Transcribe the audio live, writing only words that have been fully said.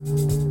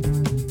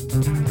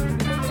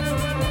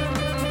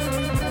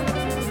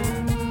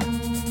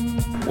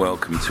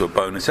Welcome to a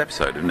bonus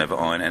episode of Never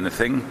Iron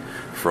Anything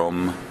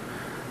from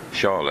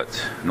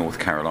Charlotte, North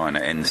Carolina,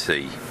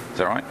 NC. Is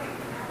that right?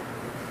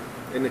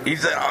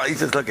 He's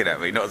just looking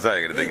at me, not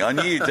saying anything. I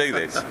knew you'd do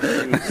this.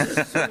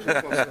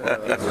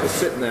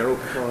 Sitting there all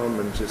calm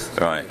and just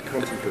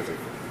contemplating.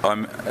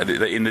 I'm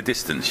in the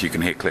distance. You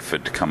can hear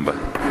Clifford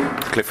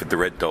the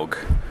red dog.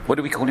 What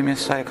did we call him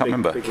yesterday? I can't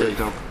remember. Big red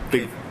dog.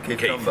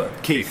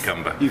 Keith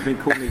Cumber. You've been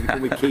calling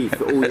me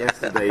Keith all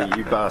yesterday,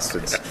 you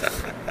bastards.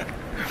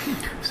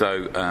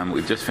 So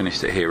we've just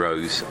finished at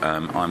Heroes.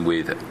 I'm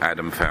with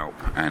Adam Falp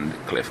and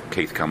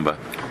Keith Cumber,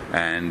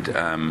 and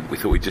we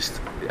thought we'd just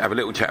have a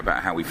little chat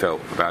about how we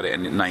felt about it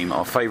and name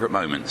our favourite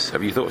moments.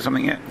 Have you thought of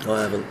something yet?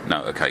 I haven't.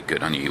 No. Okay,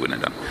 good. I knew you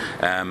wouldn't have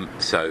done.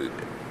 So,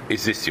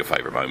 is this your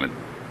favourite moment?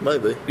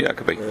 Maybe. Yeah, it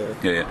could be.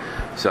 Yeah.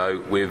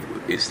 So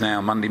it's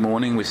now Monday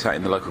morning. We're sat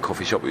in the local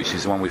coffee shop, which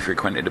is the one we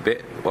frequented a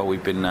bit while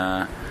we've been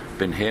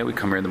here. We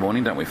come here in the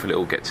morning, don't we, for a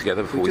little get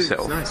together before we set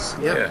off. Nice.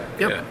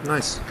 Yep.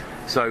 Nice.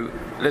 So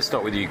let's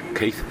start with you,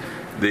 Keith.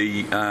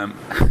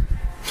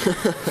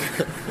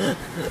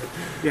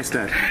 Yes,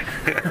 Dad.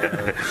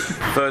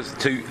 First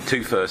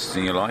two firsts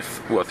in your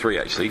life. Well, three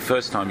actually.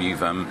 First time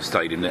you've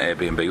stayed in the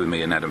Airbnb with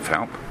me and Adam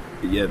Falp.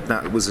 Yeah,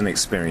 that was an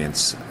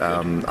experience.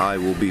 I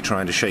will be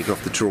trying to shake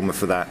off the trauma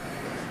for that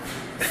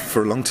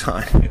for a long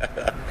time.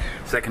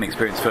 Second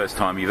experience, first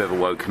time you've ever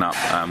woken up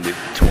with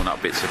torn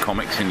up bits of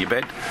comics in your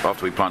bed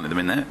after we planted them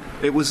in there.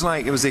 It was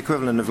the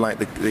equivalent of like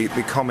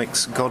the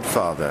comics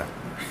Godfather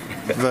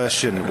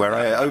version, where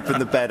I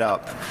opened the bed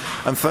up,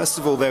 and first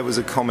of all there was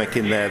a comic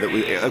in there that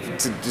we,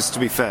 just to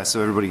be fair,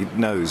 so everybody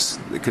knows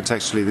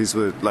contextually,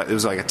 it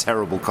was like a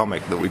terrible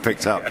comic that we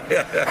picked up,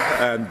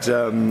 and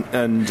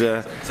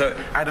so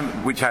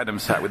Adam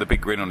sat with a big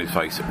grin on his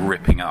face,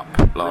 ripping up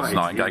last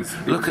night, going,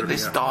 "Look at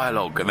this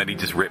dialogue," and then he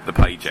just ripped the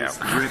page out.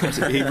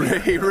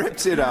 He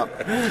ripped it up,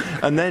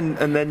 and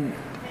then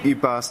you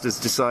bastards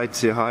decide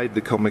to hide the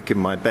comic in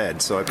my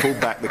bed. So I pulled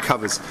back the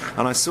covers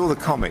and I saw the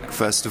comic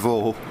first of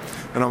all,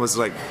 and I was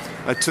like,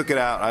 I took it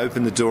out, I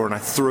opened the door and I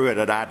threw it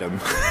at Adam.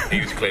 He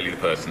was clearly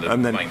the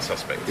main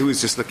suspect. It was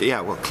just looking,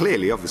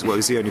 clearly, obviously, he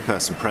was the only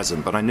person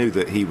present, but I knew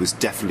that he was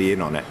definitely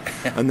in on it.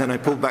 And then I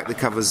pulled back the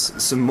covers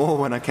some more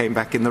when I came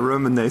back in the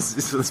room, and there's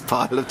this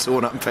pile of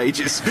torn up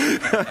pages.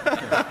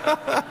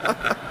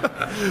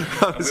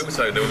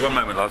 Also, there was one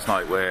moment last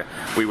night where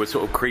we were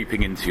sort of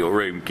creeping into your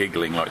room,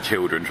 giggling like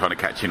children, trying to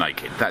catch you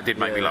naked. That did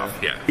make me laugh.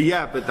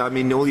 Yeah, but I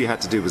mean, all you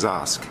had to do was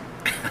ask.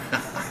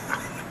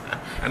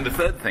 And the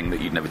third thing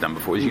that you'd never done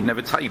before is you'd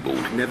never tabled.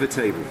 Never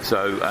tabled.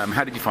 So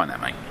how did you find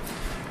that, mate?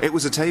 It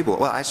was a table.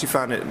 Well, I actually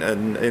found it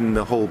in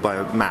the hall by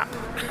a map.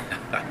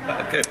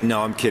 Good.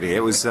 No, I'm kidding.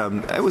 It was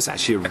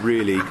actually a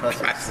really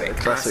classic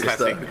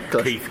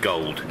Keith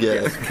Gold.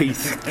 Yeah,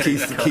 Keith,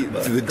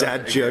 the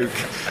dad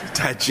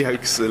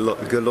jokes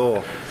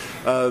galore.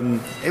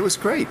 It was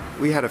great.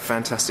 We had a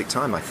fantastic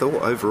time. I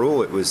thought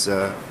overall it was.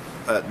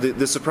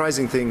 The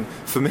surprising thing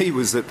for me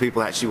was that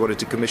people actually wanted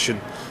to commission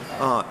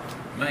art.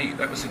 Mate,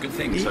 that was a good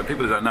thing. So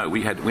people who don't know,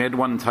 we had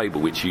one table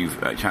which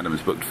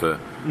Chadham's booked for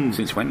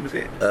since when was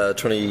it?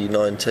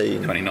 2019.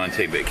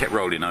 2019, but it kept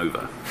rolling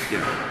over.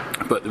 Yeah.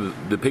 But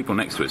the people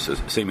next to us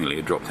seemingly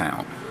had dropped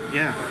out.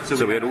 Yeah.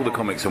 So we had all the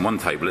comics on one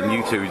table, and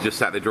you two just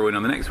sat there drawing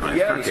on the next one.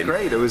 Yeah, it was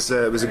great. It was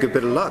a good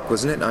bit of luck,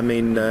 wasn't it? I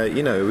mean,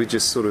 we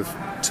just sort of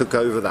took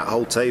over that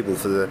whole table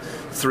for the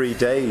 3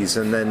 days,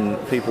 and then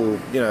people,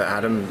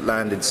 Adam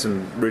landed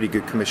some really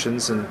good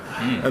commissions, and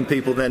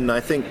people then, I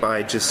think,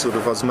 by just sort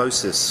of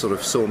osmosis, sort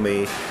of saw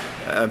me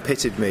and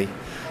pitied me,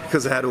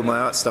 because I had all my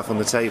art stuff on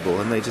the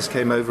table, and they just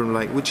came over and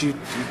like, could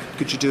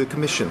you do a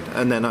commission?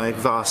 And then I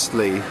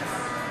vastly.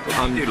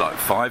 You do like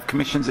 5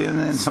 commissions in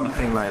and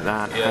something like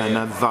that, and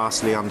I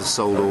vastly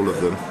undersold all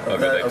of them. I'm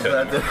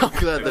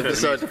glad they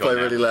decided to play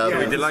really loud.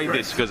 We delayed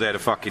this because they had a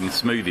fucking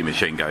smoothie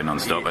machine going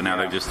non-stop, and now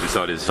they've just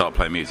decided to start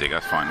playing music.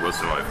 That's fine, we'll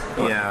survive.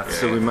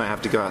 So we might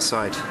have to go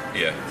outside.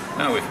 Yeah.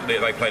 No,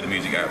 they play the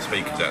music out of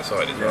speakers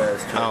outside as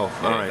well.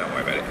 All right. Don't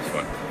worry about it, it's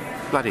fine.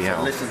 Bloody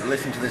hell.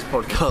 Listen to this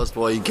podcast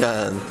while you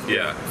can.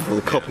 Yeah. For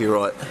the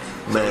copyright.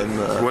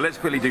 Well, let's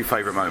quickly do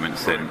favourite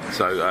moments then.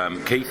 So,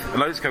 Keith,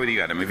 let's go with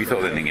you, Adam. Have you thought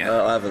of anything yet?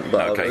 I haven't,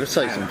 but I'll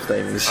say some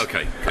things.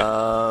 Okay.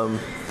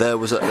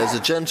 There's a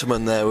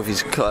gentleman there with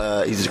his.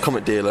 He's a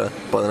comic dealer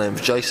by the name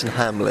of Jason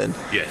Hamlin.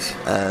 Yes.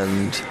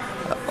 And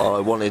I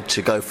wanted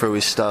to go through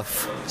his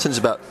stuff since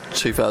about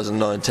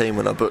 2019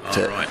 when I booked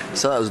it. Right.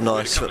 So that was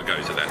nice.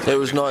 It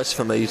was nice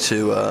for me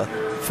to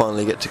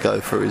finally get to go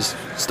through his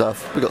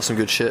stuff. We got some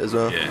good shit as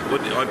well. Yeah.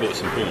 I bought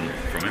some porn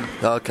from him.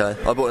 Okay.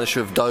 I bought an issue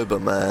of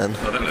Doberman.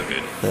 Oh, that looked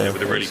good. Yeah,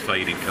 with a really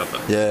faded cover.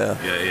 Yeah.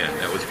 Yeah,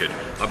 that was good.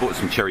 I bought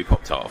some cherry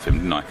pop tart off him,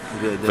 didn't I?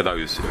 Yeah. For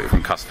those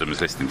from Customs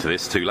listening to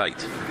this, too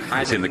late.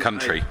 It's in the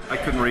country. I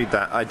couldn't read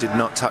that. I did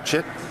not touch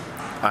it.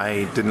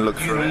 I didn't look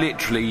through it. You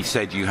literally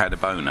said you had a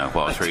boner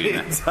whilst reading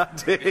it. I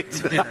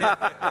did.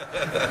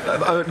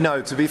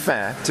 No, to be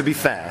fair,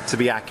 to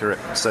be accurate,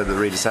 so the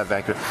readers have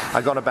accurate,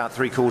 I got about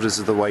 3/4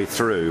 of the way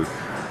through,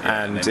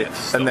 and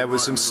there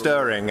was some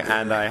stirring,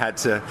 and I had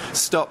to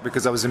stop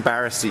because I was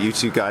embarrassed that you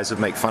two guys would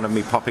make fun of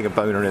me popping a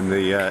boner in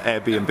the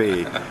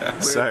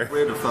Airbnb.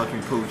 We'd have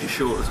fucking pulled your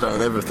shorts down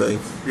and everything.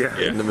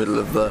 In the middle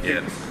of the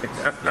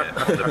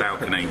the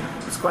balcony.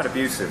 It's quite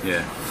abusive.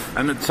 Yeah,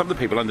 and then some of the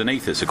people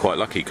underneath us are quite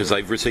lucky because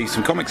they've received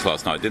some comics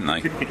last night, didn't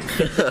they?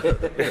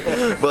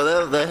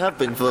 Well, they have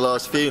been for the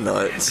last few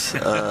nights.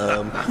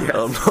 I'm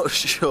not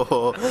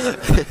sure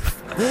if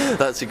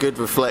that's a good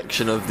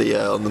reflection of the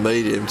on the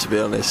medium, to be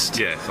honest.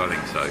 Yes, I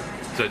think so.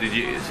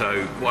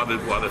 So what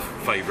other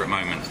favourite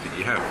moments did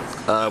you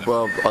have?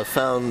 Well,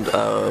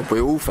 we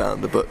all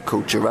found a book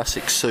called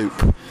Jurassic Soup.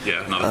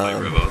 Yeah, another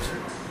favourite of ours.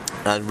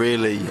 And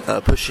really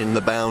pushing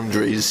the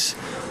boundaries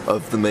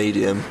of the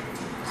medium.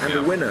 And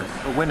a winner,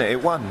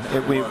 it won.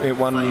 It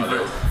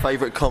won.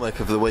 Favourite comic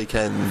of the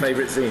weekend.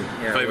 Favourite zine.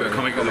 Yeah, favourite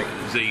comic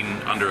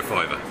zine under a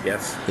 £5.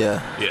 Yes. Yeah.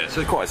 Yeah,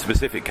 so quite a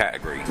specific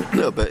category. A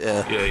little bit,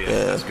 yeah.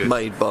 Yeah, that's good.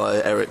 Made by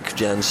Eric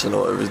Jansen,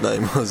 or whatever his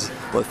name was.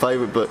 My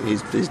favourite book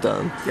he's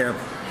done. Yeah.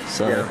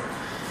 So.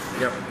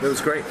 Yeah, it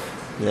was great.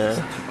 Yeah.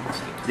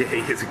 Yeah, he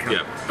is a cunt.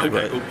 Yeah. Okay.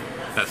 Right. Cool.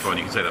 That's fine,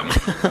 you can say that much.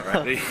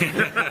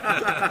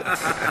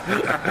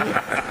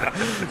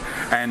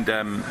 And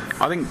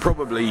I think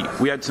probably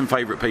we had some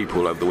favourite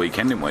people over the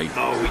weekend, didn't we?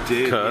 Oh, we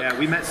did. Kirk. Yeah,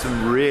 we met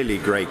some really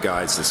great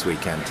guys this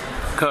weekend.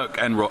 Kirk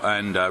and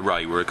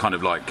Ray were kind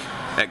of like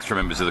extra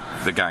members of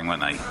the gang,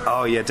 weren't they?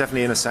 Oh yeah,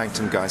 definitely Inner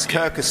Sanctum guys.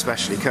 Kirk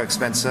especially, Kirk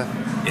Spencer,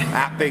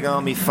 at Big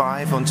Army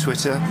 5 on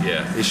Twitter.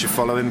 Yeah, you should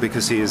follow him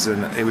because he was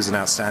an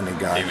outstanding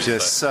guy.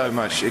 Just so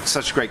much, it's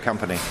such a great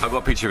company. I got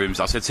a picture of him.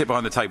 So I said, sit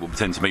behind the table,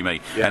 pretend to be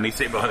me, and he's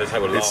sitting behind the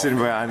table. He's sitting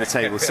behind the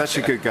table. Such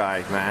a good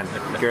guy, man.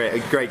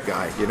 Great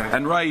guy, you know.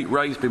 And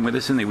Ray's been with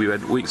us, isn't he?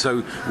 We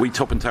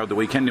top and tailed the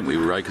weekend, didn't we,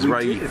 Ray? Because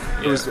Ray,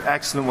 it was an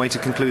excellent way to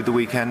conclude the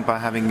weekend by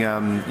having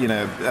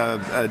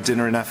a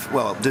dinner in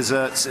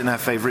desserts in our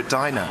favourite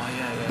diner.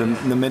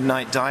 The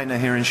Midnight Diner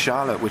here in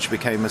Charlotte, which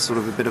became a sort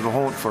of a bit of a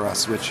haunt for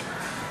us, which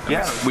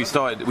we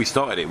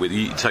started it with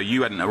you. So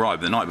you hadn't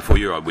arrived the night before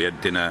you arrived. We had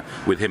dinner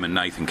with him and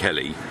Nathan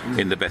Kelly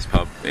in the best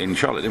pub in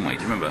Charlotte, didn't we?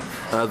 Do you remember?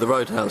 The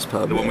Roadhouse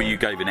pub. The one where you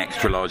gave an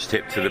extra large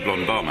tip to the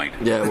blonde barmaid.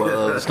 Yeah,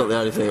 well, it's not the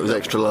only thing that was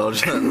extra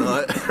large that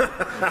night.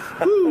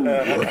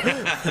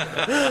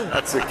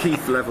 That's a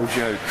Keith level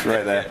joke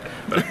right there.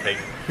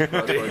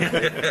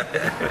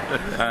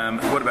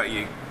 What about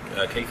you?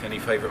 Keith, any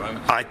favourite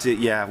moments? I did,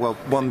 yeah. Well,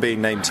 one being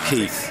named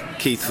Keith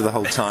for the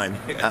whole time.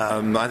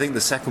 I think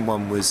the second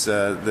one was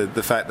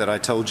the fact that I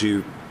told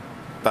you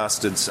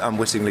bastards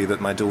unwittingly that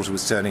my daughter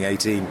was turning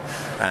 18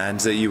 and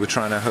that you were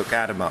trying to hook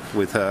Adam up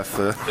with her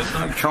for...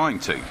 I'm trying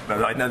to.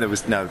 No, there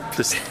was no...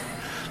 Just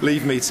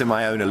leave me to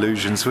my own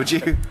illusions, would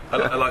you?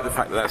 I like the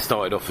fact that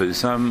started off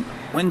as,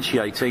 when's she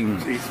 18?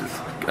 Jesus.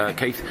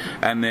 Keith,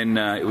 and then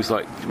it was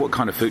like, what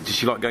kind of food does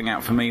she like going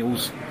out for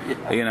meals?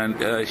 You know,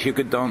 is she a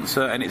good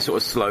dancer? And it sort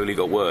of slowly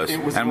got worse.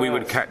 We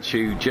would catch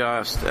you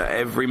just at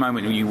every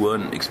moment when you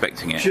weren't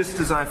expecting it. Just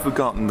as I've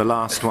forgotten the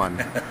last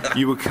one,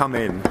 you would come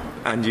in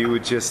and you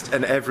would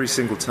and every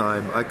single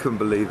time, I couldn't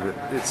believe it.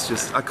 It's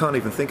just, I can't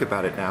even think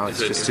about it now. It's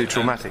just too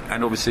traumatic.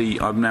 And obviously,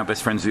 I'm now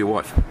best friends with your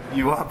wife.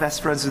 You are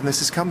best friends with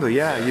Mrs. Cumber,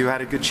 yeah. You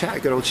had a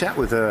good old chat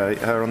with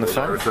her on the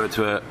phone. I referred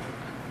to her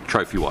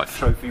trophy wife.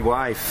 Trophy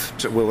wife.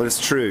 Well, that's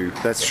true.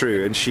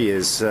 And she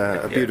is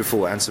a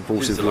beautiful and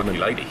supportive She's a woman.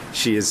 lucky lady.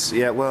 She is.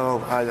 Yeah.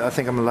 Well, I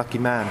think I'm a lucky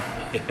man,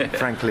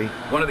 frankly.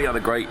 One of the other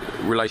great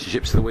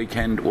relationships of the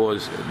weekend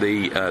was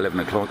the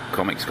 11 o'clock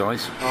comics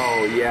guys.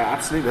 Oh yeah,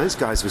 absolutely. Those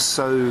guys were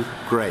so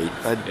great.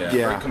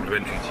 Very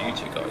complimentary to you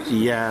two guys.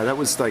 Yeah, that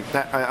was like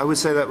that. I would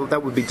say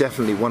that would be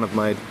definitely one of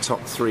my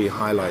top 3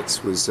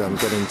 highlights. Was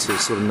getting to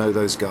sort of know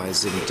those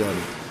guys and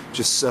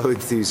just so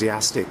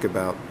enthusiastic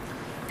about.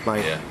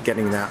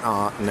 Getting that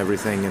art and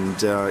everything, and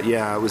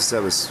that was.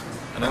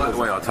 And I like the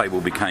way our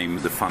table became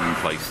the fun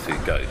place to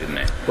go, didn't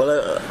it?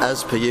 Well,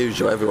 as per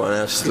usual, everyone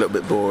else is a little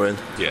bit boring.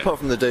 Yeah. Apart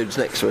from the dudes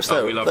next to us,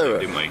 we loved them,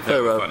 didn't we? They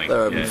were funny. They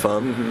were having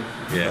fun.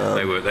 Mm-hmm. Yeah,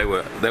 they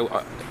were.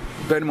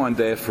 Bear in mind,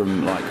 they're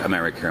from like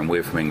America and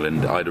we're from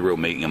England. I had a real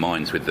meeting of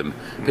minds with them.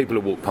 People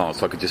would walk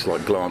past, I could just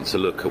like glance a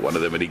look at one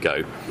of them and he'd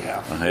go,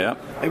 yeah.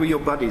 They were your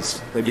buddies.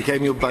 They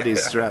became your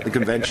buddies throughout the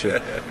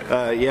convention.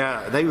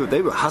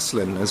 They were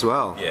hustling as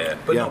well. Yeah,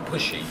 but not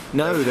pushy.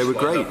 No, they were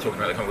great.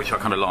 Talking about the which I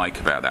kind of like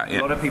about that.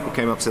 Yeah. A lot of people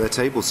came up to their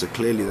table, so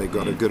clearly they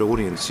got a good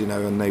audience,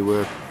 and they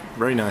were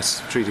very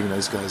nice treating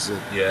those guys,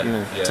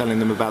 telling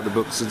them about the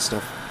books and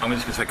stuff. I'm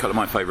just going to say a couple of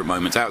my favourite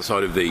moments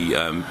outside of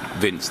the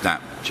Vince,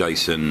 Nap,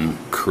 Jason,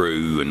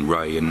 crew and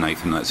Ray and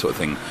Nathan, that sort of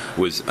thing,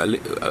 was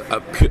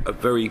a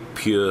very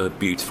pure,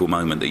 beautiful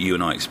moment that you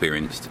and I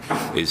experienced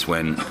is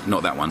when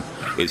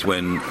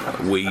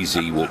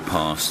Wheezy walked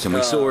past and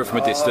we saw her from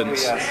a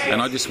distance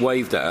and I just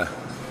waved at her.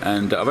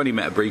 And I've only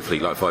met her briefly,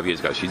 like 5 years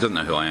ago. She doesn't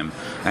know who I am.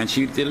 And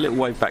she did a little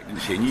wave back,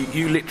 didn't she? And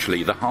you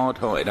literally, the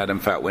hard-hearted Adam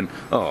Felt went,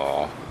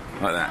 oh,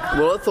 like that.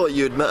 Well, I thought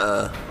you'd met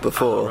her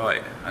before. Oh,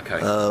 right,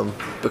 okay.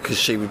 Because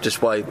she would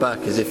just wave back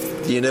as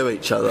if you knew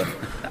each other.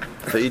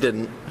 But you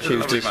didn't. She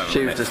was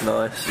just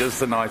nice. Just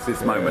the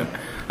nicest moment.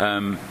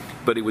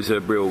 but it was a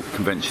real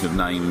convention of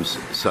names.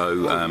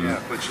 So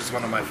which is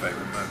one of my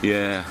favourite moments.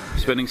 yeah,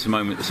 spending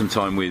some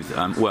time with.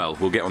 Well,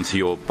 we'll get onto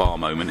your bar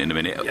moment in a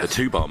minute. Yes. The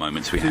 2 bar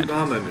moments we had. 2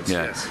 bar moments.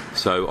 Yeah. Yes.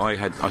 So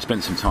I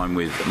spent some time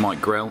with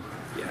Mike Grell.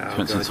 Yeah,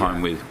 Spent some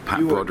time with Pat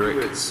you Broderick.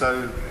 were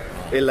so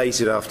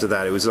elated after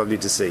that. It was lovely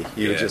to see.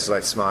 You were Yeah. just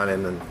like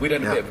smiling and. We'd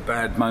had a bit of a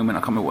bad moment. I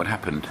can't remember what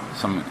happened.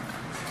 I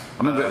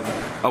remember.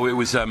 It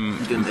was.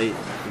 Didn't eat.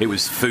 It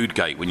was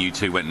Foodgate when you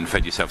two went and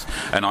fed yourselves,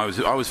 and I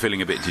was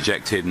feeling a bit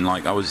dejected and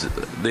like I was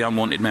the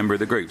unwanted member of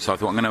the group. So I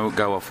thought I'm going to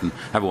go off and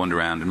have a wander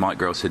around. And Mike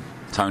Grell said,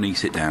 "Tony,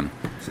 sit down.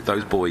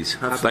 Those boys,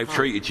 they've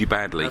treated you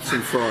badly." Have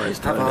some fries.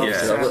 Have Tony.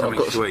 half, Yeah, I've something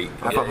got sweet.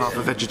 I've got half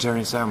a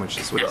vegetarian sandwich.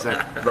 That's what he said.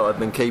 that I've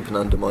been keeping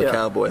under my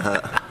cowboy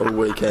hat all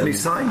weekend. He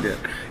signed it.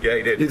 Yeah,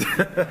 he did.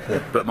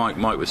 But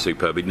Mike was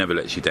superb. He never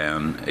lets you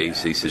down. He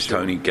says,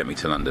 "Tony, get me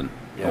to London.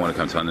 I want to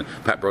come to London."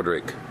 Pat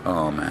Broderick,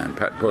 oh man,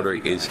 Pat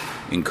Broderick is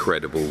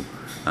incredible.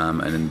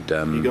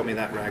 You got me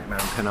that Ragman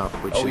pin-up,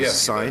 which is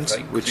signed,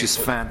 which is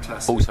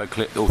fantastic.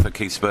 Also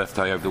Keith's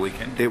birthday over the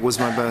weekend. It was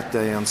my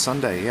birthday on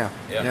Sunday, yeah.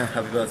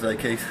 Happy birthday,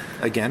 Keith.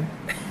 Again?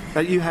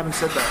 You haven't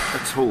said that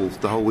at all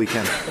the whole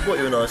weekend. I bought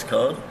you a nice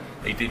card.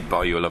 He did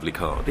buy you a lovely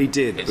card. He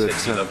did, It but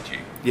said he loved you.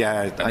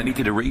 yeah, And then he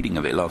did a reading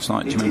of it last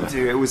night. Do he you remember?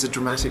 did do. It was a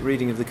dramatic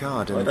reading of the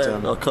card, and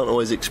I can't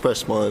always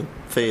express my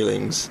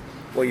feelings,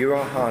 well, you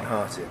are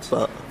hard-hearted,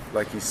 but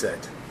like you said,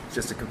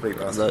 just a complete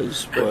bastard.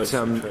 those words.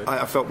 But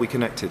I felt we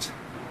connected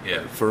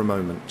Yeah. for a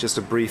moment, just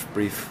a brief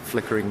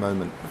flickering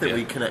moment. I think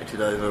we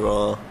connected over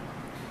our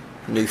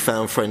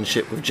newfound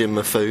friendship with Jim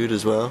Mafood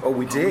as well. Oh,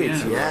 we did.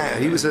 Yeah,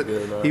 he was at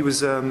Good, he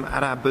was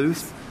at our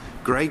booth.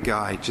 Great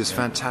guy, just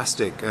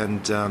fantastic,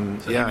 and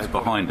He was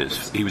behind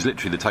us. He was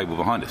literally the table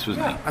behind us,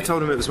 wasn't he? I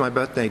told him it was my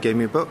birthday. He gave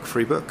me a book,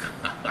 free book.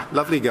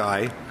 Lovely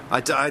guy. I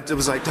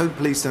was like,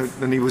 please don't.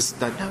 And he was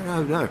like,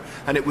 no.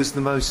 And it was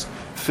the most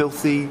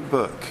filthy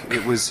book.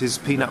 It was his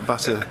peanut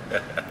butter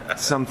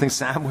something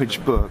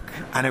sandwich book.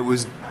 And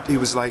he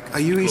was like, are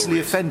you easily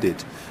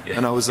offended? Yeah.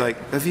 And I was like,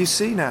 have you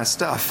seen our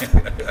stuff?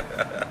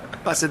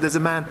 I said, there's a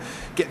man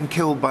getting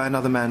killed by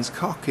another man's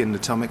cock in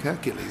Atomic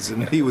Hercules.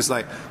 And he was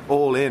like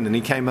all in, and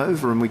he came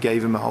over and we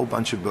gave him a whole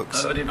bunch of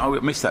books. I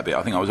missed that bit.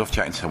 I think I was off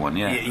chatting to someone,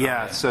 yeah.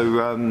 Yeah,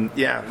 so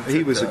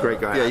he was a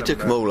great guy. Yeah, he took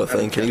them all, I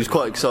think, and he was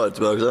quite excited as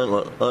well,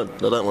 because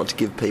I don't want to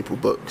give people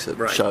books at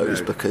shows,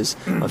 because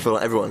I feel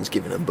like everyone's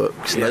giving them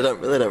books, and they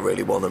don't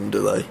really want them,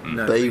 do they?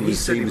 No, But he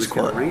was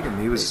quite. read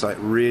them. He was like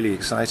really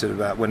excited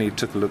about when he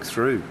took a look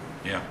through.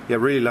 Yeah. Yeah,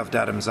 really loved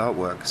Adam's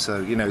artwork.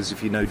 So as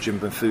if you know Jim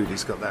Mafood,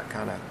 he's got that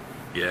kind of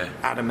Yeah.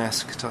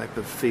 Adam-esque type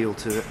of feel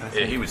to it. I Yeah,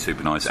 think. he was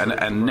super nice.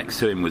 And next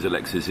to him was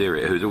Alexis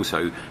Ziria, who's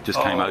also just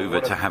came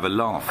over to have a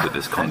laugh with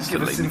us Give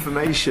constantly. us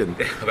information,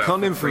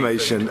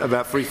 information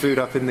about free food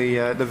up in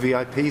the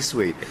VIP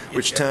suite,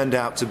 which turned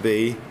out to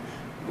be.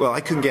 Well,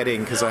 I couldn't get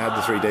in because I had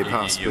the 3-day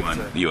pass. You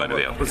weren't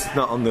available. was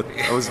not on the.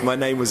 My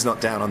name was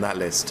not down on that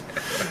list.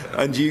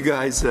 And you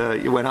guys,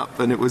 you went up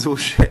and it was all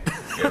shit.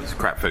 Yeah, it was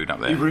crap food up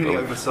there. You really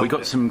But oversold we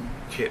got it. some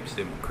chips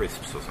and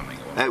crisps or something.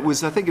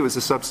 I think it was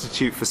a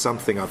substitute for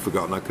something I'd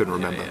forgotten. I couldn't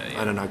remember.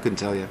 yeah. I don't know. I couldn't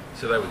tell you.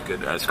 So that was good.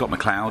 Scott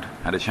McLeod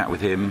had a chat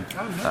with him.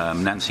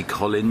 Nancy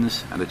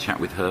Collins had a chat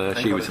with her.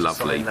 She got was her to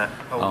lovely. sign that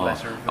old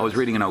letter of I was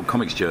reading an old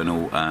comics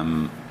journal.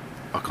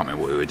 I can't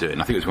remember what we were doing.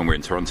 I think it was when we were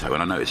in Toronto,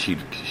 and I noticed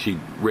she'd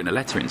written a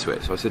letter into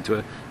it. So I said to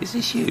her, "Is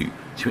this you?"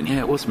 She went, "Yeah,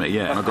 it was me."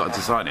 Yeah, and I got her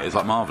to sign it. It was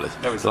like marvellous.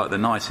 It was like the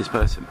nicest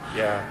person.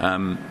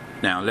 Yeah.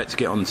 Now let's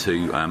get on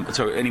to.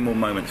 So, any more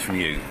moments from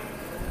you,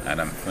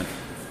 Adam?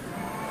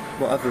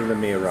 Well, other than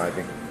me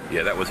arriving.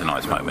 Yeah, that was a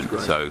nice moment.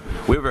 So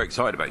we were very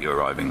excited about you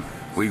arriving.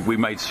 We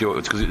made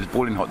sure, because it was a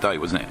boiling hot day,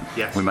 wasn't it?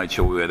 Yes. We made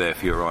sure we were there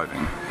for you arriving.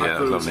 I Yeah,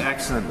 thought it was lovely.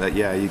 excellent that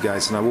you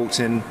guys, and I walked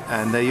in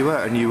and there you were,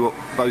 and you were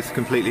both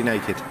completely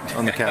naked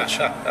on the couch.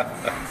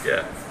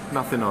 Yeah.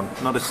 Nothing on,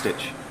 not a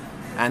stitch,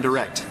 and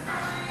erect.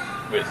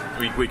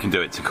 We can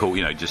do it to call,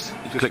 just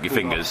click your cool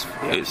fingers.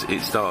 off. Yeah.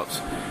 It starts.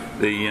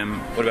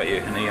 What about you?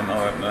 Any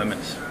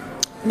moments?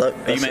 No,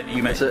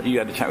 You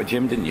had a chat with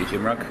Jim, didn't you,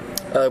 Jim Rugg?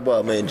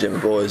 Well, me and Jim are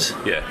boys.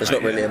 Yeah. It's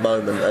not really a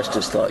moment. That's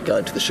just like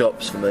going to the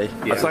shops for me.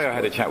 I say I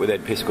had a chat with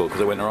Ed Piscal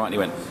because I went all right, and he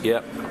went,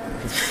 "Yep."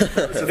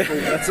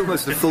 That's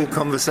almost a full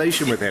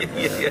conversation with him.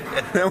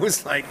 That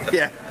was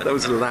that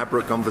was an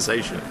elaborate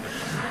conversation.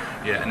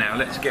 Yeah. Now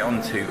let's get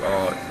on to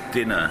our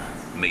dinner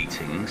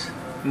meetings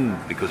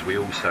because we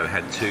also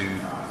had two.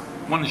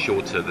 One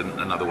shorter than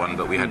another one,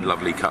 but we had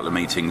lovely couple of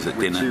meetings at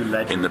With two dinner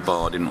legends. in the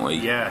bar, didn't we?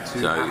 Yeah,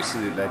 two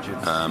absolute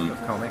legends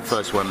of comics.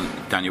 First one,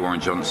 Daniel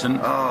Warren Johnson.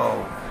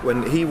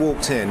 When he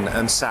walked in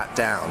and sat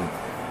down,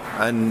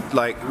 and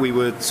we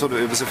were sort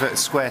of, it was a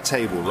square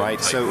table, right?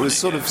 So it was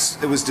sort of,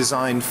 it was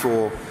designed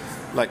for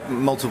like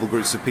multiple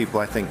groups of people,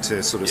 I think,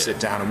 to sort of sit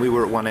down. And we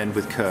were at one end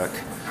with Kirk,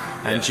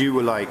 and you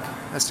were like,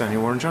 "That's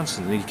Daniel Warren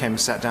Johnson," and he came and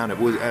sat down. It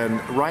was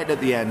right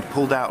at the end,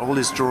 pulled out all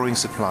his drawing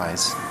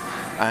supplies.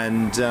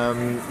 And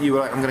you were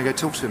like, "I'm going to go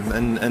talk to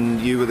him,"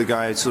 and you were the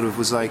guy who sort of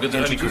was like,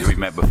 Because we've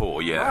met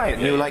before, yeah. right?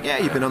 And you were like, "Yeah,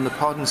 you've been on the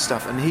pod and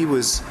stuff," and he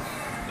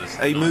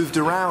moved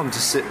around to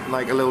sit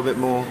like a little bit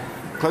more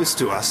close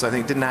to us. I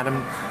think, didn't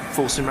Adam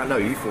force him around? No,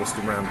 you forced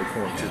him around the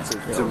corner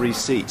to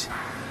reseat.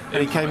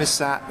 And he came and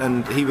sat,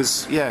 and he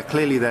was,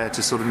 clearly there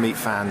to sort of meet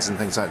fans and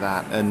things like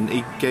that. And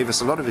he gave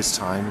us a lot of his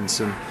time and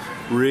some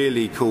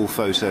really cool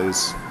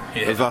photos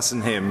of us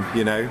and him,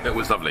 you know. It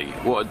was lovely.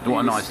 What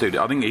a nice dude.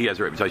 I think he has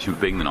a reputation for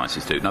being the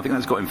nicest dude, and I think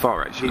that's got him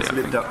far, actually. He's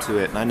lived up to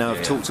it, and I know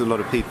I've talked to a lot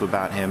of people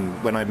about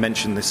him when I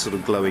mentioned this sort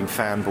of glowing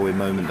fanboy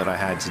moment that I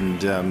had,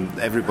 and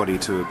everybody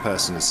to a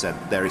person has said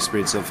their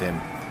experience of him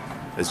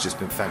has just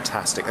been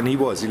fantastic. And he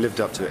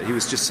lived up to it. He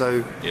was just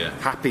so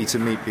happy to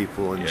meet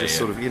people and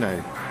sort of, you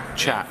know,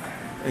 chat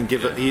and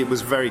give it. He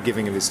was very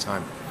giving of his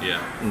time.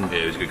 Yeah,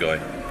 he was a good guy.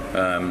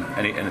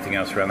 Anything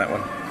else around that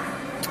one?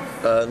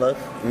 No,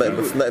 met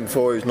him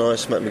before. He was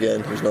nice. Met him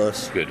again. He was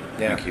nice. Good.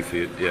 Yeah. Thank you for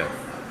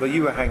Well,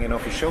 you were hanging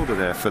off his shoulder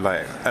there for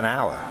like an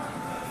hour,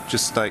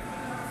 just like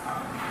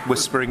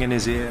whispering in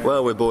his ear.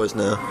 Well, we're boys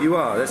now. You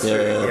are. That's true.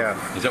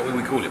 Yeah. Is that what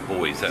we call it,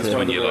 boys? That's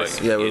when you're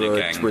like in a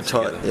gang. We're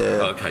tight. Together.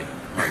 Yeah. Oh, okay.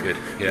 Right, good.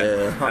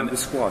 Yeah. Part of the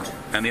squad.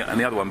 And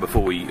the other one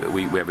before we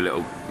have a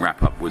little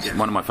wrap up was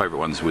one of my favourite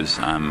ones was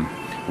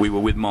we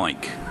were with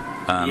Mike.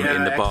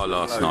 In the bar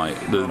last night,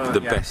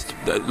 the best,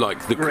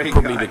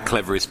 probably the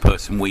cleverest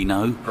person we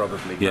know.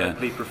 Probably,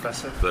 Berkeley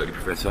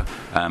Professor.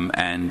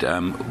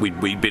 And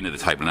we'd been at the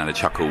table and had a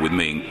chuckle with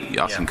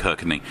us and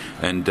Kirk and me,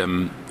 and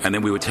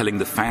then we were telling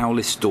the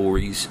foulest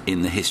stories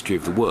in the history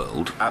of the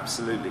world.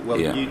 Absolutely. Well,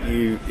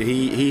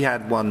 he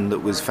had one that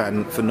was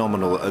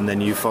phenomenal, and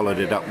then you followed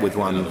it up with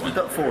one. It was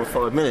about 4 or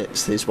 5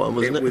 minutes. This one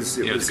wasn't it? It was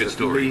a good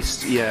story.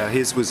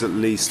 His was at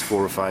least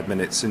 4 or 5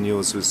 minutes, and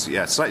yours was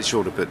slightly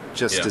shorter, but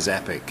just as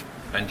epic.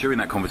 And during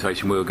that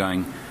conversation, we were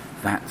going,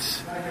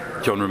 that's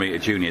John Romita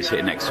Jr.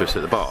 sitting next to us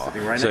at the bar.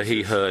 So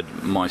he heard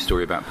my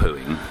story about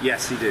pooing.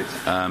 Yes, he did.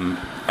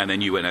 And then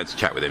you went out to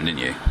chat with him, didn't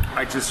you?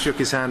 I just shook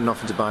his hand and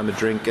offered to buy him a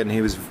drink, and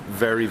he was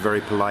very,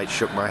 very polite,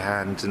 shook my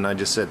hand, and I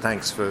just said I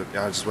just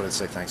wanted to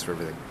say thanks for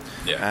everything.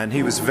 Yeah. And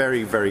he was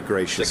very, very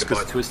gracious. Said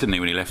goodbye to us, didn't he,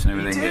 when he left and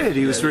everything? He did.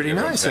 He was really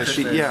nice,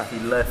 actually. Yeah. He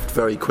left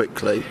very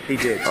quickly. He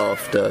did.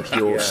 After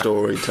your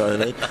story,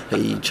 Tony.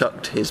 He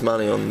chucked his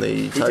money on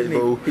the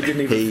table. He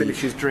didn't even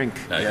finish his drink.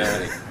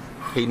 No,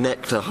 he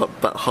necked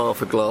about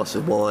half a glass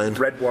of wine.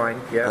 Red wine,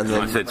 yeah. And then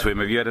I said to him,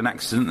 have you had an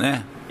accident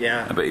there?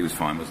 Yeah. I bet he was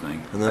fine, wasn't he?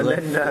 And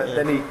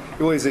then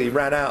he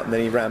ran out, and then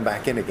he ran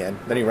back in again.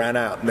 Then he ran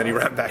out, and then he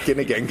ran back in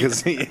again,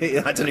 because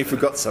I don't know, he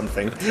forgot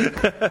something.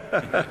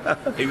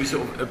 He was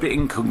sort of a bit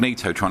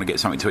incognito trying to get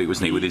something to eat,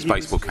 wasn't he, with his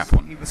baseball cap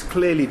on? He was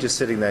clearly just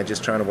sitting there,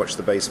 just trying to watch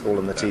the baseball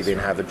on the TV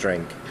and have a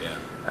drink. Yeah.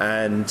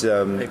 And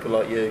people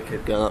like you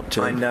kept going up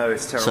to him. I know,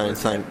 it's terrible. Saying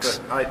thanks.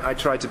 But I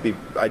tried to be.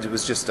 I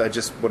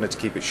just wanted to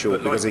keep it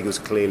short, because he was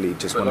clearly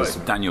just wanted to.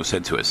 Daniel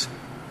said to us,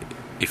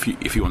 if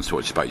he wants to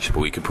watch the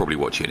baseball, he could probably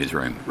watch it in his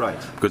room. Right.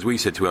 Because we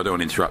said to him, I don't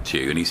want to interrupt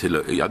you, and he said,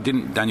 look,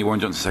 didn't Daniel Warren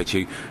Johnson say to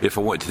you, if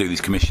I wanted to do these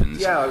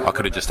commissions, I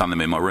could have just done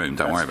them in my room.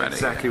 Don't worry about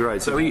exactly it.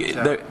 Exactly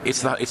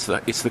right. So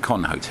it's the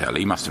Con Hotel.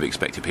 He must have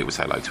expected people to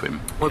say hello to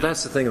him. Well,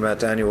 that's the thing about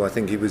Daniel. I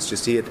think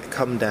he had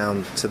come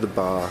down to the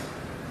bar,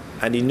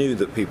 and he knew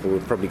that people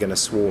were probably going to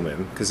swarm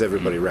him because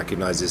everybody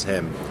recognises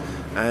him,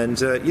 and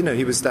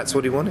that's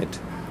what he wanted.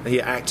 He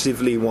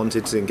actively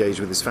wanted to engage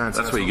with his fans.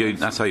 That's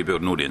how you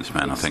build an audience,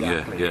 man. Exactly.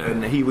 I think, yeah.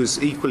 And he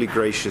was equally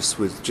gracious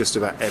with just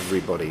about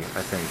everybody,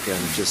 I think, and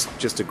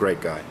just a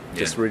great guy,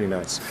 just really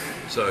nice.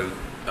 So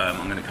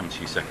I'm going to come to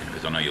you second,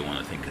 because I know you'll want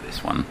to think of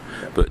this one.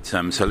 But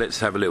so let's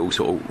have a little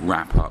sort of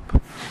wrap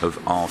up of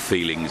our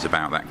feelings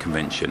about that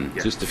convention.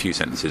 Just a few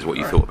sentences, what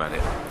you thought about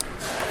it.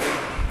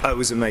 It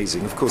was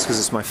amazing, of course, because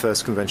it's my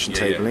first convention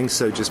tabling,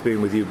 so just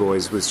being with you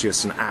boys was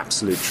just an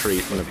absolute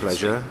treat and a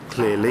pleasure,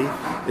 clearly,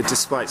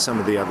 despite some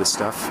of the other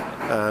stuff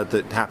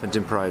that happened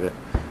in private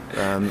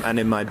and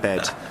in my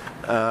bed.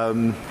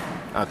 I'm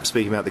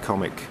speaking about the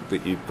comic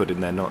that you put in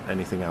there, not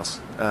anything else.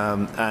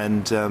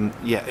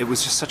 It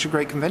was just such a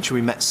great convention.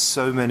 We met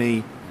so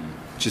many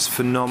just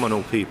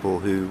phenomenal people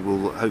who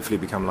will hopefully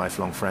become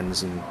lifelong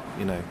friends, and,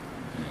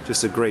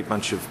 just a great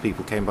bunch of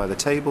people came by the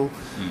table,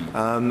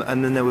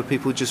 and then there were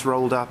people who just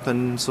rolled up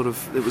and sort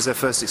of, it was their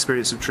first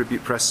experience of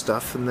Tribute Press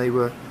stuff, and they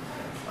were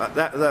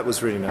that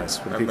was really nice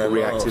when people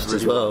reacted really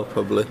as well.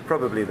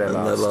 Probably their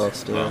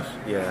last.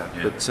 Yeah.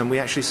 But we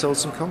actually sold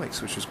some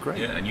comics, which was great.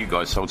 Yeah, and you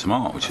guys sold some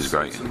art, which is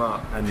great. Some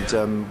art, and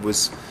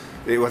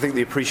I think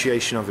the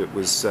appreciation of it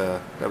was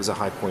that was a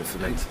high point for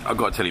me. I've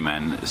got to tell you,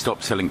 man,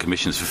 stop selling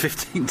commissions for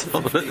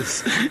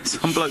 $15.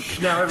 Some bloke.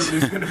 Now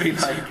everybody's going to be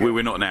like.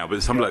 We're not now,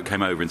 but some bloke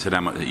came over and said, "How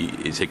much?"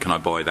 He said, "Can I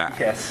buy that?"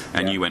 Yes.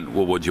 And you went,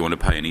 "Well, what do you want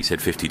to pay?" And he said,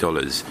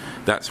 $50.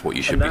 That's what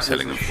you should be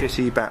selling them for.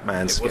 Shitty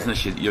Batman. It wasn't a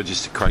shit. You're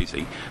just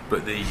crazy.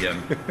 But the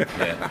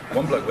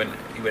one bloke went.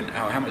 He went,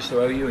 "Oh, how much do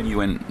I owe you?" And you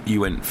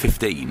went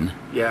 15.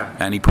 Yeah.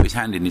 And he put his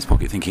hand in his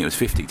pocket thinking it was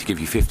 50 to give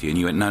you 50, and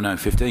you went, no,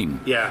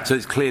 15. Yeah. So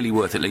it's clearly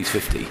worth at least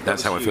 50.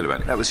 That's how I feel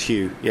about it. That was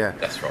Hugh, yeah.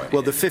 That's right.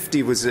 Well, the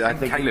 50 was, I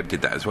think... Caleb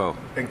did that as well.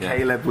 And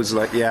Caleb was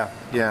like, yeah.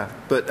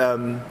 But,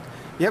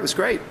 it was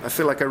great. I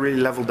feel like I really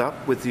levelled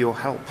up with your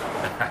help.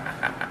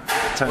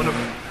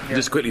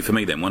 just quickly for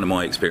me then, one of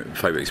my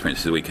favourite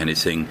experiences of the weekend is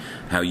seeing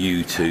how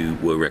you two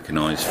were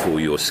recognised for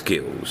your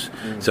skills.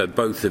 So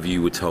both of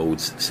you were told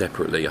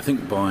separately, I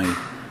think by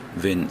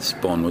Vince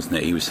Bond, wasn't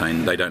it? He was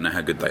saying they don't know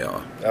how good they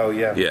are. Oh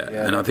yeah. Yeah,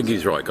 and I think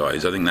he's right,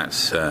 guys. I think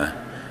that's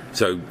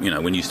so.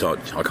 When you start,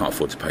 I can't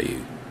afford to pay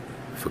you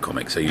for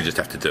comics, so you just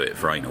have to do it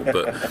for anal.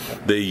 But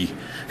the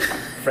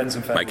Friends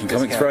and family making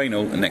comics for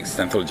anal, the next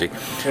anthology.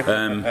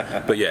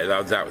 But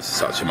yeah, that was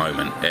such a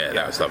moment. Yeah,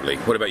 that was lovely.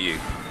 What about you,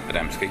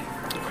 Adamski?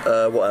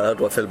 How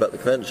do I feel about the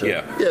convention?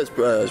 Yeah, it's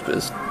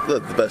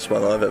the best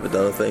one I've ever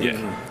done, I think.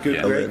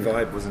 Yeah, Great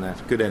vibe, wasn't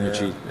it? Good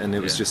energy, and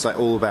it was just like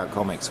all about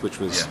comics, which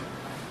was. Yeah.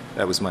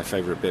 That was my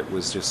favourite bit.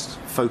 Was just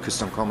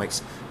focused on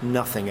comics,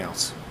 nothing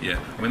else. Yeah,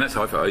 I mean that's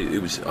how I felt.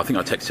 It was. I think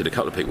I texted a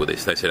couple of people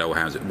this. They said, "Oh,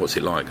 what's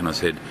it like?" And I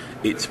said,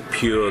 "It's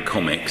pure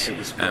comics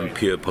and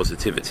pure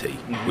positivity,"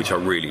 which I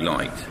really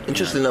liked.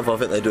 Interestingly enough, I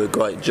think they do a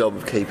great job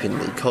of keeping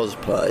the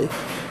cosplay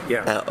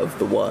out of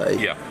the way.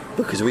 Yeah.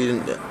 Because we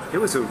didn't. It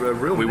was a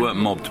real. We weren't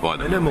mobbed by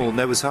them. Minimal.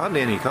 There was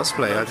hardly any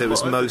cosplay. I think it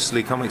was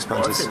mostly comics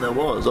punters. I think there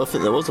was a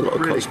lot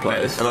of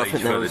cosplay, and I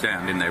think there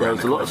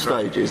was a lot of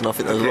stages, and I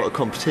think there was a lot of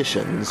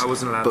competitions. I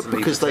wasn't allowed but to leave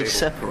because the they table.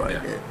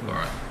 separate it,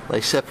 Right. they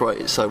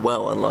separate it so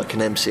well, unlike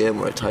an MCM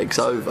where it takes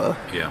over.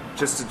 Yeah.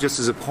 Just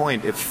as a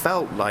point, it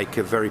felt like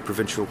a very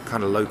provincial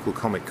kind of local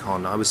Comic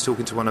Con. I was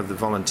talking to one of the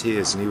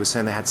volunteers, and he was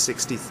saying they had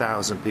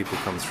 60,000 people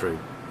come through.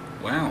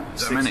 Wow,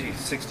 so many.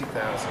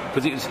 60,000.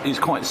 Because it's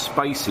quite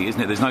spacey,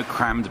 isn't it? There's no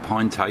crammed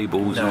pine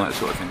tables and all that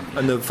sort of thing.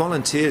 And the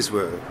volunteers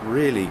were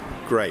really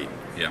great.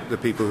 Yeah. The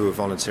people who were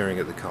volunteering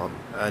at the con,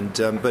 and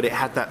but it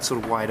had that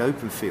sort of wide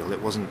open feel. It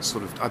wasn't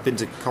sort of. I've been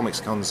to comics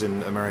cons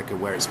in America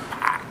where it's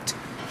packed,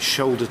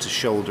 shoulder to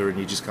shoulder, and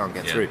you just can't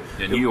get through.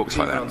 Yeah, New York's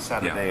like that. On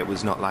Saturday, it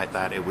was not like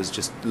that. It was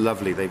just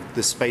lovely.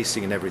 The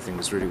spacing and everything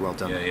was really well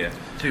done. Yeah.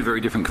 Two very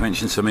different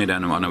conventions for me and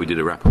Adam. I know we did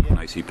a wrap up on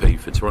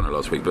ACP for Toronto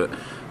last week, but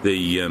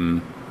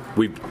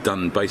we've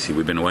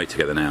been away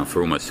together now for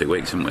almost 2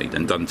 weeks, haven't we?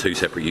 And done two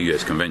separate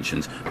US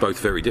conventions, both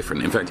very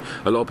different. In fact,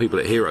 a lot of people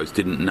at Heroes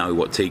didn't know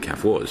what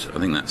TCAF was. I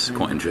think that's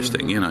quite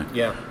interesting,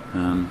 Yeah.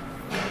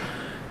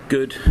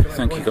 Good.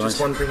 Thank you, guys.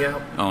 Just one thing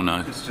out. Oh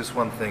no. Just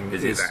one thing.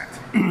 Is it that?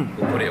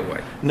 We'll put it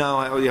away. No,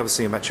 I was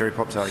thinking about Cherry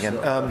Pop Tart again.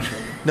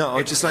 No,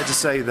 I'd just like to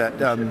say that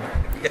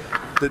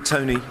that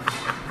Tony.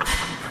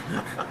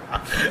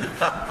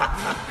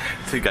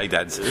 Two gay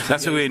dads.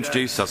 That's how we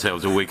introduced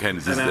ourselves all weekend.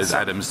 As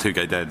Adam's two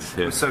gay dads.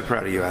 Yeah. I'm so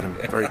proud of you, Adam.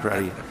 Very proud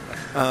of you.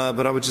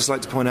 But I would just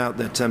like to point out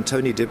that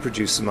Tony did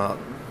produce some art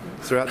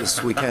throughout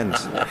this weekend,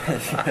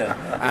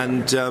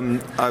 and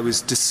I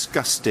was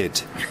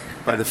disgusted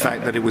by the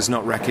fact that it was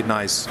not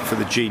recognised for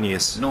the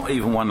genius. Not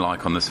even one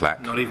like on the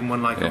Slack. Not even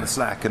one like on the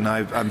Slack, and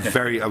I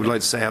would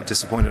like to say how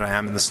disappointed I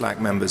am in the Slack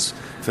members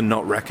for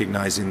not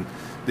recognising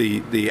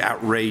the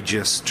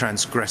outrageous,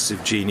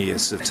 transgressive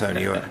genius of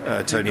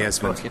Tony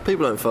Esmond.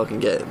 People don't fucking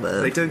get it,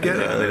 man. They don't get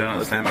it. They don't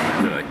understand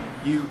it, do they?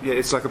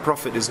 It's like a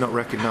prophet is not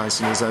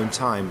recognised in his own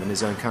time in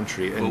his own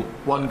country. And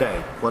one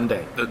day.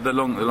 The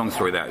long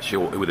story of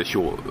that, with a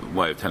short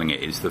way of telling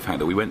it, is the fact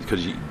that we went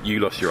because you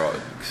lost your art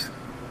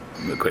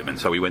equipment,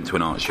 so we went to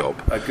an art shop.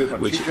 A good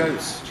one. Cheap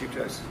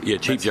Joe's. Yeah,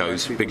 Cheap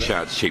Joe's. Big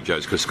shout out to Cheap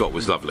Joe's because Scott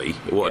was lovely.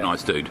 What a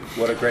nice dude.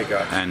 What a great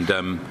guy.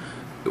 And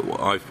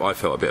I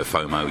felt a bit of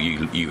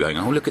FOMO. You going,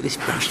 oh, look at this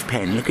brushed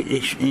pen, look at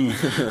this.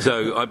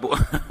 So I bought.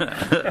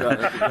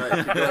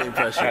 Great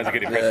impression. That was a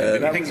good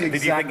impression.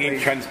 Did you think he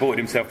transported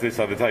himself to this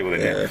other table then?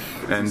 Yeah.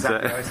 And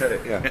exactly I said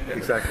it. Yeah,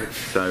 exactly.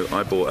 So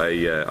I bought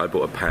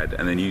a pad,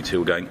 and then you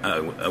two were going,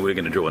 we're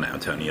going to draw now,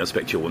 Tony. I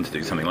expect you'll want to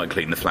do something like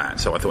clean the flat.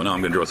 So I thought, no,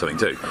 I'm going to draw something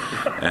too.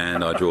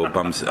 And I drew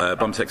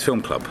Bumsex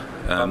Film Club,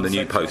 the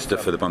new poster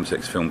for the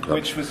Bumsex Film Club,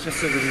 which was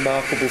just a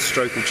remarkable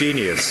stroke of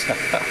genius.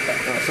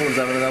 Someone's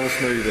having another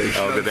smoothie.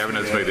 Oh, good, they're having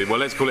another smoothie. Well,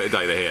 let's call it a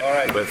day. They're here. All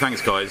right. But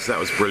thanks, guys. That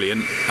was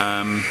brilliant.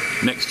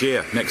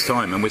 Next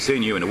time, and we're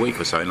seeing you in a week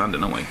or so in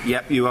London, aren't we?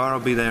 Yep, you are. I'll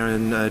be there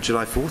on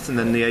July 4th, and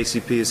then the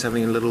ACP is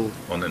having a little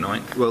on the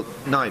 9th. Well,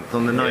 9th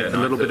on the 9th, a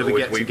little bit of a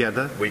get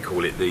together. We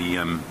call it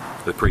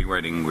the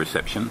pre-wedding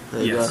reception.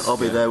 Yes, I'll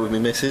be there with my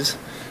missus.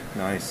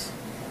 Nice.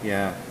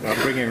 Yeah, I'm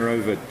bringing her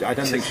over. I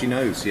don't think she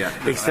knows yet.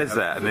 He says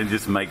that and then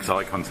just makes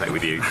eye contact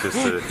with you just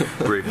to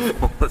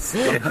reinforce.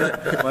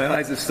 My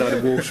eyes have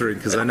started watering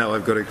because I know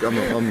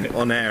I'm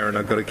on air and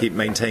I've got to keep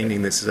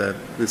maintaining this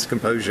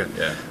composure.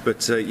 Yeah.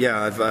 But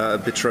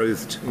I've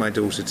betrothed my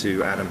daughter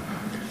to Adam.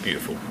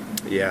 Beautiful.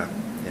 Yeah.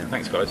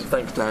 Thanks, guys.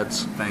 Thanks,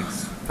 dads.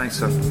 Thanks,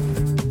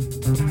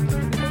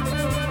 son.